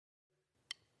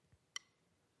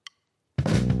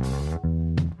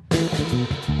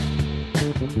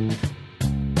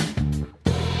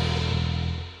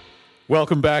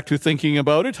Welcome back to Thinking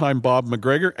About It. I'm Bob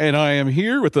McGregor, and I am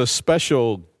here with a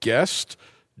special guest,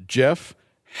 Jeff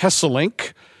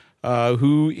Hesselink,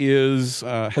 who has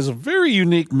a very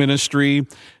unique ministry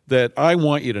that I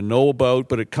want you to know about,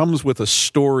 but it comes with a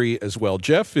story as well.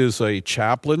 Jeff is a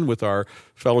chaplain with our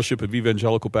Fellowship of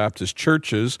Evangelical Baptist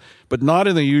Churches, but not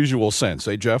in the usual sense.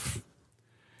 Eh, Jeff?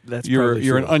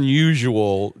 You're an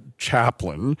unusual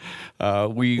chaplain.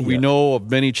 We know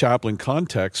of many chaplain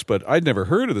contexts, but I'd never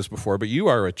heard of this before. But you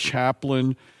are a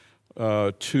chaplain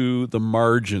to the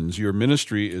margins. Your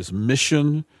ministry is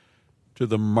Mission to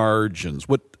the Margins.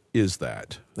 What is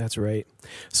that? That's right.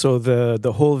 So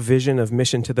the whole vision of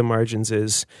Mission to the Margins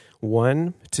is,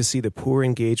 1, to see the poor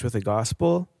engage with the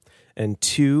gospel, and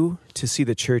 2, to see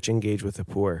the church engage with the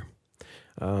poor.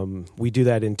 We do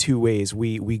that in 2 ways.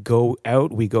 We go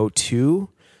out, we go to.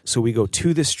 So we go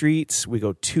to the streets, we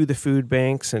go to the food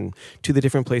banks, and to the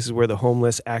different places where the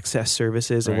homeless access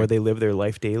services and where they live their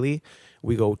life daily.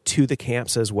 We go to the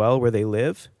camps as well where they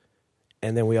live.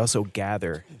 And then we also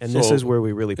gather. And this is where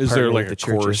we really partner with the churches. Is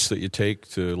there like a course that you take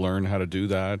to learn how to do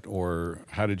that? Or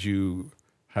how did you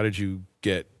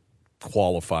get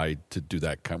qualified to do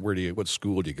that? What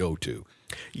school do you go to?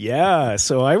 Yeah,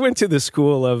 so I went to the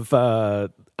school of,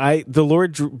 the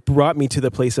Lord brought me to the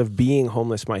place of being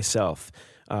homeless myself.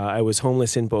 I was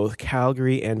homeless in both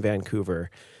Calgary and Vancouver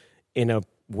in a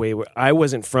way where I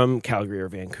wasn't from Calgary or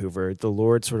Vancouver. The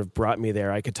Lord sort of brought me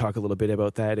there. I could talk a little bit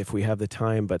about that if we have the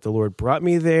time, but the Lord brought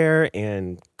me there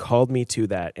and called me to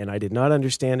that. And I did not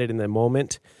understand it in the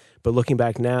moment, but looking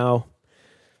back now,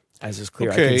 as is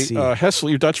clear, I can see. Hessel,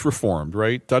 you're Dutch Reformed,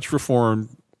 right? Dutch Reformed.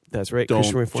 That's right. Don't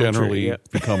generally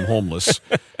become homeless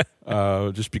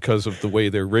just because of the way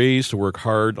they're raised, to work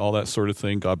hard, all that sort of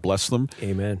thing. God bless them.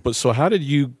 Amen. But so how did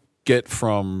you get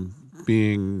from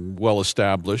being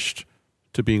well-established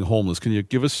to being homeless? Can you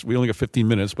give us, we only got 15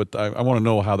 minutes, but I want to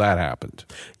know how that happened.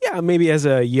 Yeah, maybe as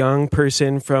a young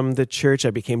person from the church,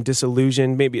 I became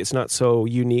disillusioned. Maybe it's not so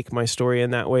unique, my story,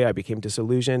 in that way. I became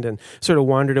disillusioned and sort of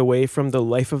wandered away from the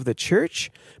life of the church,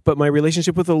 but my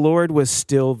relationship with the Lord was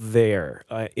still there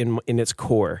in its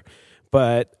core.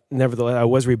 But nevertheless, I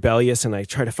was rebellious and I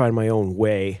tried to find my own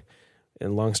way.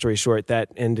 And long story short, that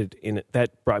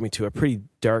brought me to a pretty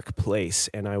dark place.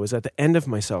 And I was at the end of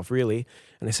myself, really.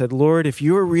 And I said, Lord, if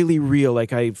you're really real,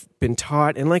 like I've been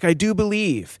taught, and like I do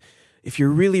believe, if you're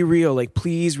really real, like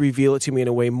please reveal it to me in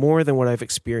a way more than what I've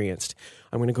experienced.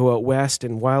 I'm going to go out west,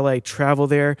 and while I travel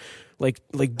there, like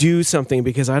do something,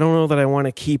 because I don't know that I want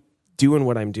to keep doing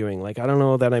what I'm doing. Like, I don't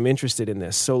know that I'm interested in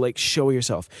this. So like, show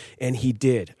yourself. And he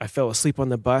did. I fell asleep on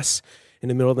the bus. In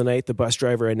the middle of the night, the bus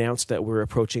driver announced that we're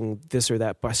approaching this or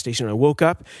that bus station. I woke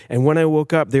up, and when I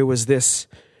woke up, there was this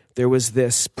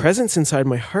presence inside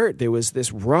my heart. There was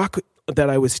this rock that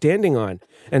I was standing on.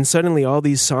 And suddenly all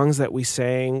these songs that we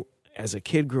sang as a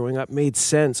kid growing up made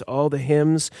sense. All the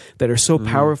hymns that are so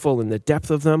powerful in the depth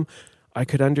of them, I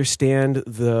could understand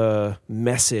the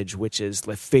message, which is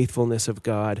the faithfulness of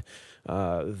God,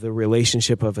 the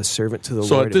relationship of a servant to the Lord.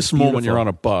 So at this moment, you're on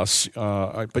a bus,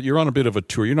 but you're on a bit of a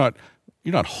tour. You're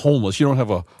not homeless. You don't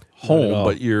have a home,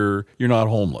 but you're not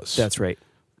homeless. That's right.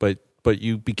 But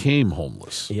you became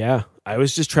homeless. Yeah. I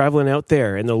was just traveling out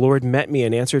there, and the Lord met me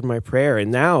and answered my prayer.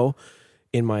 And now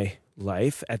in my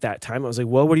life at that time, I was like,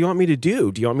 well, what do you want me to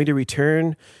do? Do you want me to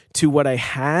return to what I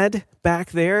had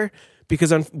back there?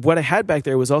 Because what I had back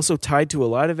there was also tied to a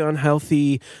lot of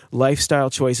unhealthy lifestyle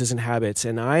choices and habits.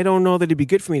 And I don't know that it'd be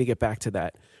good for me to get back to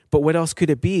that. But what else could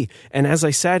it be? And as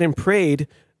I sat and prayed,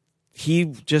 he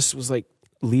just was like,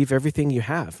 leave everything you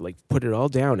have, like put it all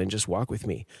down and just walk with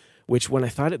me. Which when I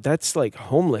thought it, that's like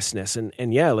homelessness.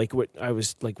 And yeah, like what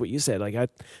you said, like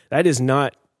that is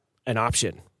not an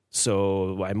option.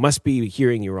 So I must be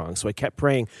hearing you wrong. So I kept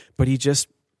praying, but he just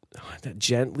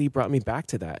gently brought me back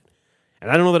to that. And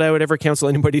I don't know that I would ever counsel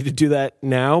anybody to do that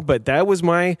now, but that was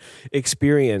my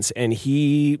experience. And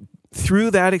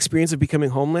through that experience of becoming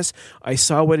homeless, I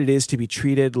saw what it is to be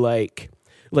treated like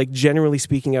generally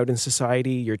speaking out in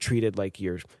society, you're treated like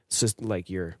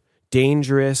you're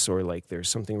dangerous, or like there's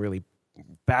something really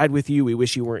bad with you. We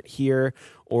wish you weren't here,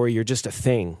 or you're just a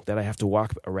thing that I have to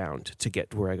walk around to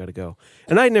get to where I got to go.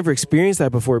 And I'd never experienced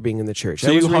that before being in the church.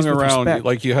 So you hung around,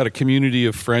 like you had a community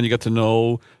of friends, you got to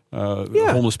know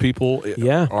homeless people.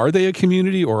 Yeah. Are they a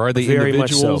community, or are they very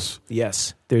individuals? Much so.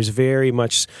 Yes. There's very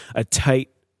much a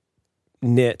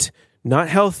tight-knit, not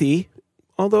healthy,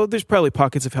 although there's probably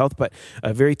pockets of health, but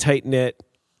a very tight-knit,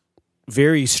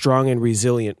 very strong and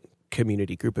resilient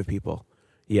community group of people.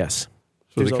 Yes.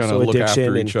 So There's they kind also of look addiction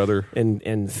after and, each other.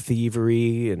 and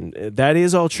thievery, and that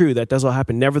is all true. That does all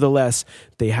happen. Nevertheless,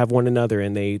 they have one another,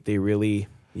 and they really,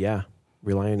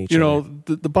 rely on each You other.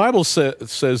 know, the Bible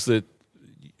says that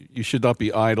you should not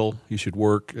be idle. You should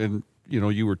work, and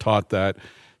you were taught that.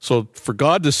 So for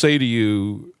God to say to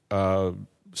you,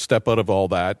 step out of all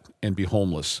that and be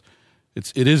homeless,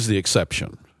 it is the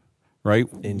exception, right?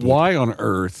 Indeed. Why on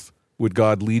earth would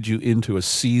God lead you into a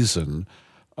season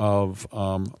of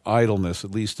idleness,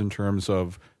 at least in terms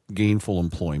of gainful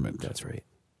employment? That's right.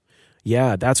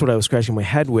 Yeah, that's what I was scratching my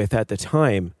head with at the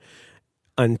time,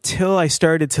 until I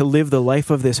started to live the life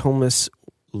of this homeless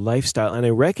lifestyle, and I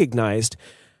recognized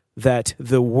that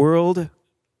the world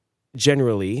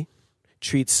generally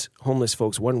treats homeless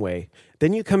folks one way.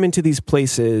 Then you come into these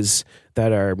places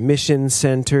that are mission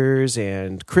centers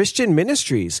and Christian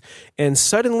ministries, and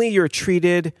suddenly you're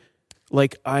treated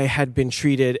like I had been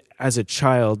treated as a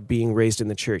child being raised in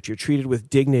the church. You're treated with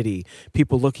dignity.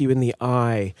 People look you in the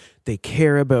eye. They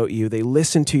care about you. They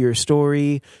listen to your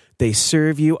story. They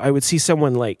serve you. I would see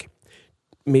someone like,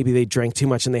 maybe they drank too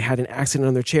much and they had an accident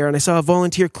on their chair, and I saw a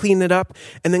volunteer clean it up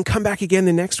and then come back again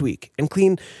the next week and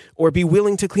clean, or be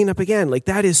willing to clean up again. Like,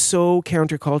 that is so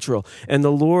countercultural. And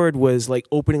the Lord was like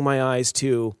opening my eyes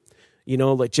to,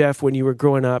 like, Jeff, when you were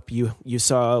growing up, you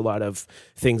saw a lot of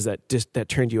things that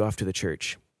turned you off to the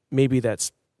church. Maybe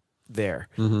that's there.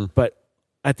 Mm-hmm. But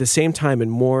at the same time,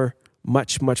 and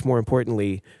much more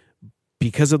importantly,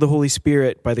 because of the Holy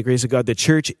Spirit, by the grace of God, the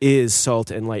church is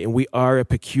salt and light, and we are a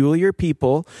peculiar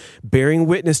people bearing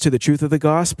witness to the truth of the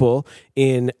gospel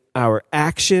in our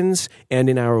actions and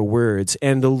in our words.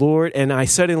 And the Lord, and I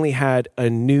suddenly had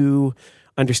a new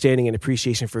understanding and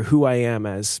appreciation for who I am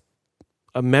as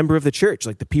a member of the church,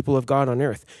 like the people of God on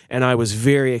earth. And I was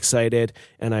very excited,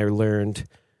 and I learned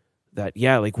that,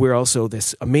 we're also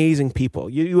this amazing people.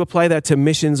 You apply that to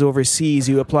missions overseas,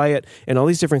 you apply it in all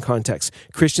these different contexts.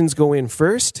 Christians go in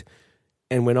first,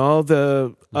 and when all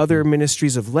the other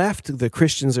ministries have left, the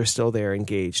Christians are still there,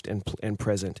 engaged and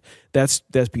present. That's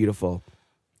beautiful.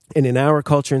 And in our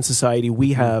culture and society,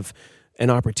 we have an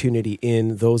opportunity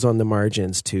in those on the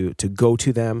margins to go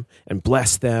to them and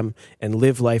bless them and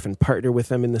live life and partner with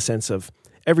them, in the sense of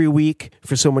every week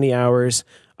for so many hours,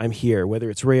 I'm here, whether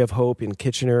it's Ray of Hope in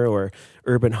Kitchener or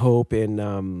Urban Hope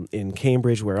in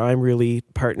Cambridge, where I'm really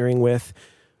partnering with.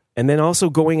 And then also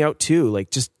going out too,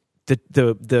 like, just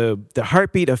the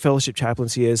heartbeat of fellowship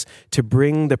chaplaincy is to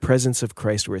bring the presence of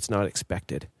Christ where it's not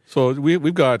expected. So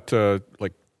we've got,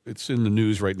 it's in the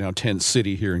news right now, Tent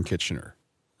City here in Kitchener,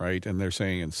 right? And they're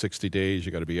saying in 60 days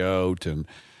you got to be out, and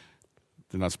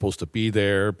they're not supposed to be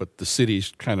there, but the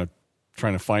city's kind of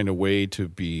trying to find a way to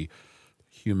be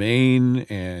humane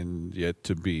and yet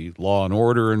to be law and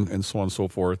order and so on and so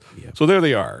forth. Yep. So there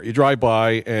they are. You drive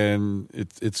by and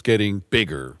it's getting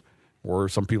bigger, or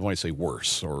some people might say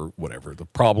worse, or whatever. The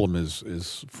problem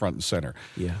is front and center.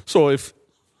 Yeah. So if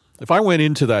I went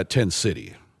into that tent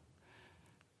city,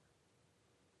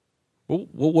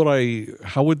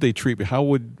 how would they treat me?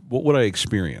 What would I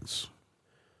experience?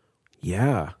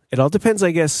 Yeah. It all depends,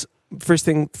 I guess. First,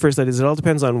 that is, it all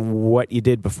depends on what you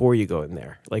did before you go in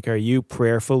there. Like, are you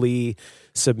prayerfully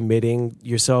submitting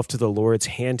yourself to the Lord's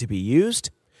hand to be used,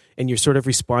 and you're sort of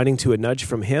responding to a nudge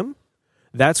from Him?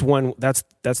 That's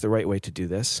the right way to do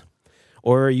this.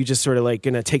 Or are you just sort of like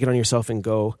going to take it on yourself and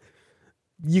go?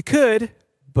 You could,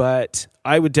 but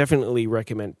I would definitely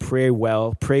recommend pray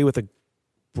with the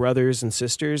brothers and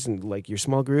sisters and like your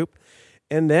small group.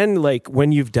 And then, like,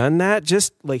 when you've done that,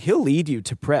 just like He'll lead you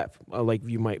to prep. Like,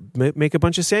 you might make a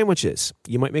bunch of sandwiches.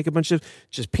 You might make a bunch of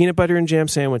just peanut butter and jam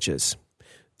sandwiches.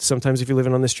 Sometimes if you're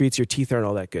living on the streets, your teeth aren't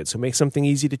all that good. So make something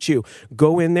easy to chew.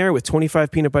 Go in there with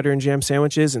 25 peanut butter and jam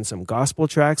sandwiches and some gospel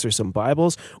tracts or some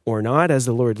Bibles, or not, as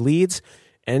the Lord leads.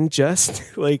 And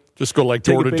just go like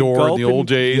door to door in the old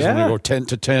days, and they go tent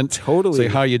to tent. Totally. Say,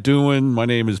 how you doing? My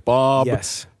name is Bob.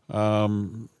 Yes.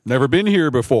 Never been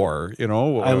here before,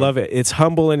 I love it. It's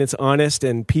humble and it's honest,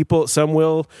 and some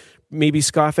will maybe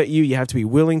scoff at you. You have to be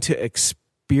willing to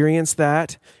experience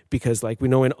that, because, like we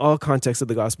know in all contexts of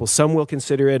the gospel, some will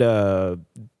consider it a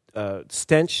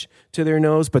stench to their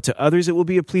nose, but to others it will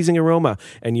be a pleasing aroma.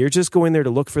 And you're just going there to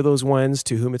look for those ones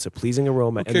to whom it's a pleasing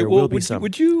aroma, and there will be some.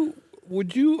 Would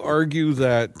you argue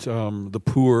that the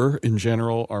poor in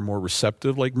general are more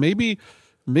receptive? Like, maybe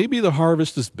the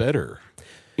harvest is better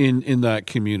in that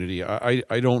community.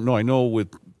 I don't know. I know with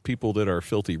people that are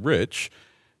filthy rich,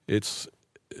 it's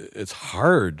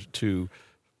hard to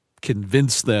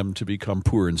convince them to become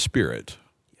poor in spirit.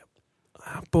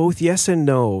 Both yes and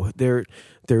no. There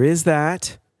is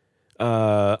that.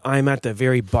 I'm at the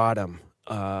very bottom.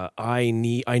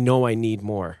 I know I need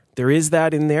more. There is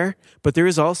that in there, but there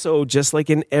is also, just like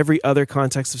in every other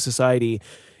context of society,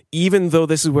 even though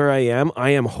this is where I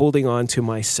am holding on to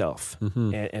myself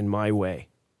and my way.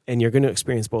 And you're going to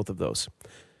experience both of those.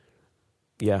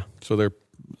 Yeah. So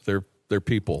they're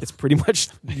people. It's pretty much,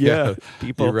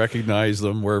 people. You recognize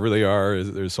them wherever they are.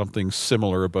 There's something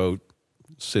similar about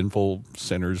sinful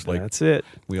sinners like that's it.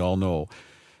 We all know.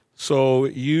 So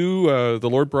the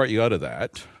Lord brought you out of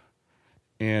that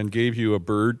and gave you a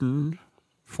burden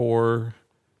for...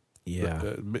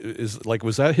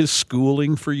 was that his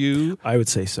schooling for you? I would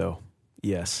say so.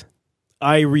 Yes.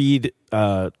 I read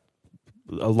a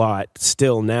lot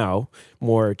still now,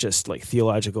 more just like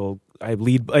theological. I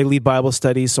lead Bible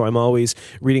studies, so I'm always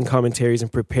reading commentaries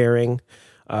and preparing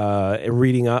and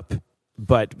reading up.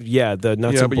 But the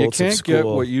nuts and bolts of school. Yeah, but you can't get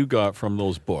what you got from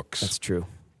those books. That's true.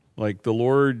 Like the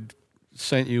Lord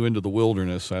sent you into the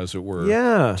wilderness, as it were,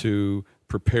 to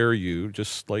prepare you,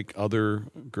 just like other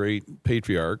great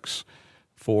patriarchs,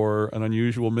 for an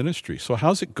unusual ministry. So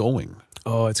how's it going?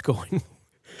 Oh, it's going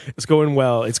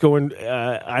well. It's going,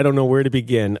 I don't know where to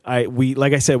begin.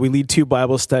 Like I said, we lead 2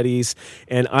 Bible studies,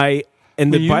 and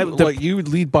you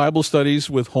lead Bible studies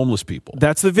with homeless people.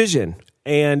 That's the vision.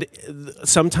 And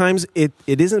sometimes it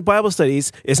isn't Bible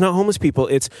studies. It's not homeless people.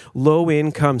 It's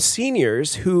low-income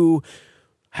seniors who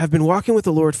have been walking with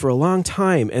the Lord for a long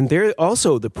time, and they're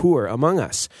also the poor among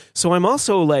us. So I'm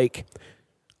also like,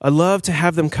 I love to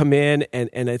have them come in, and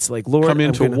it's like, Lord, come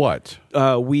into what?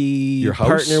 We Your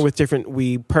house?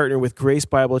 We partner with Grace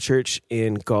Bible Church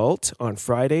in Galt on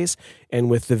Fridays, and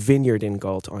with the Vineyard in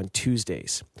Galt on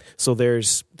Tuesdays. So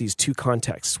there's these 2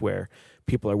 contexts where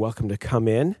people are welcome to come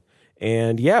in,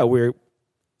 and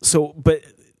but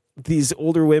these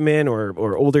older women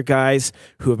or older guys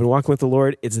who have been walking with the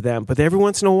Lord, it's them. But every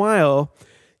once in a while,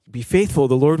 be faithful.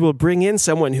 The Lord will bring in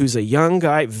someone who's a young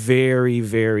guy, very,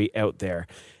 very out there.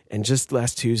 And just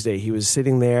last Tuesday, he was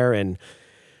sitting there and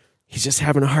he's just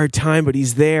having a hard time, but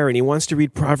he's there and he wants to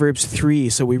read Proverbs 3.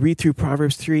 So we read through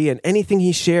Proverbs 3, and anything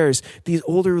he shares, these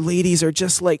older ladies are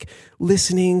just like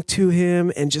listening to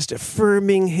him and just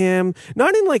affirming him,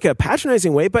 not in like a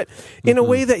patronizing way, but in a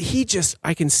way that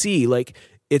I can see like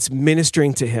it's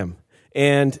ministering to him.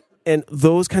 And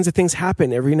those kinds of things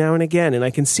happen every now and again. And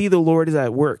I can see the Lord is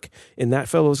at work in that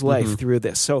fellow's life through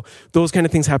this. So those kind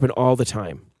of things happen all the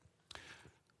time.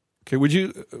 Okay, would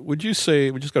you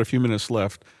say, we just got a few minutes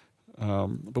left,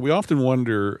 but we often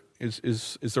wonder,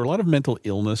 is there a lot of mental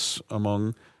illness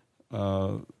among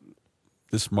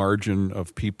this margin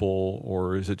of people,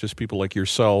 or is it just people like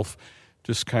yourself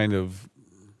just kind of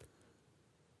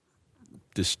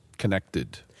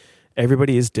disconnected?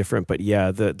 Everybody is different, but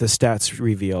the stats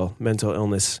reveal mental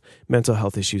illness, mental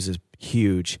health issues is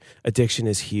huge. Addiction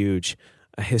is huge.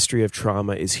 A history of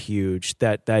trauma is huge.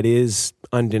 That is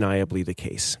undeniably the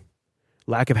case.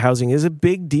 Lack of housing is a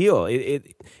big deal.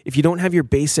 If you don't have your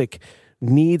basic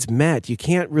needs met, you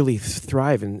can't really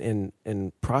thrive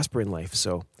and prosper in life.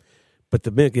 So, but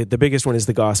the biggest one is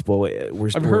the gospel.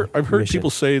 I've heard people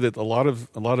say that a lot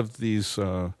of these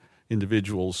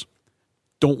individuals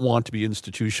don't want to be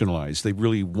institutionalized. They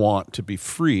really want to be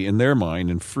free in their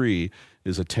mind, and free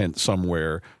is a tent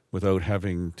somewhere without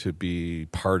having to be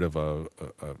part of a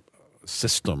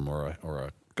system or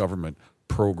a government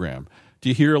program. Do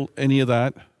you hear any of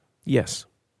that? Yes.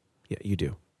 Yeah, you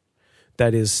do.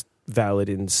 That is valid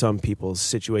in some people's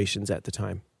situations at the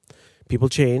time. People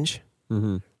change.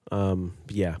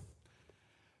 Yeah.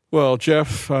 Well,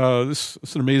 Jeff, this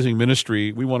is an amazing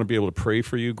ministry. We want to be able to pray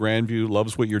for you. Grandview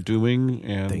loves what you're doing,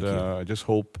 and I just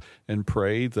hope and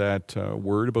pray that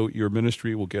word about your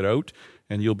ministry will get out,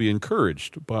 and you'll be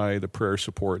encouraged by the prayer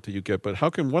support that you get. But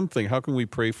how can we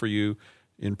pray for you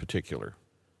in particular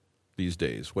these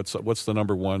days? What's the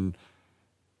number one?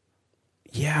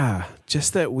 Yeah,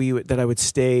 just that I would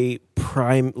stay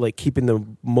prime, like keeping the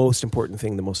most important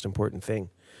thing,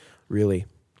 really.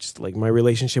 Just like my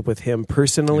relationship with him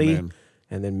personally. Amen.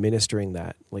 And then ministering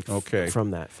that,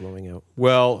 from that flowing out.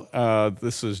 Well,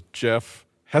 this is Jeff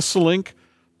Hesselink,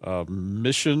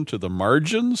 Mission to the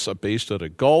Margins, based out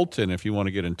of Galt. And if you want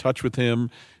to get in touch with him,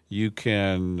 you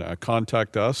can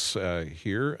contact us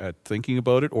here at Thinking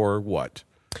About It, or what?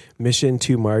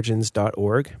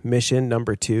 Mission2margins.org.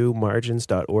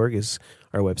 Mission2margins.org is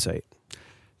our website.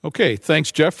 Okay,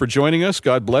 thanks, Jeff, for joining us.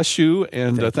 God bless you,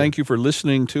 and thank you for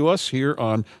listening to us here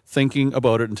on Thinking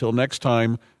About It. Until next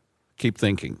time, keep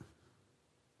thinking.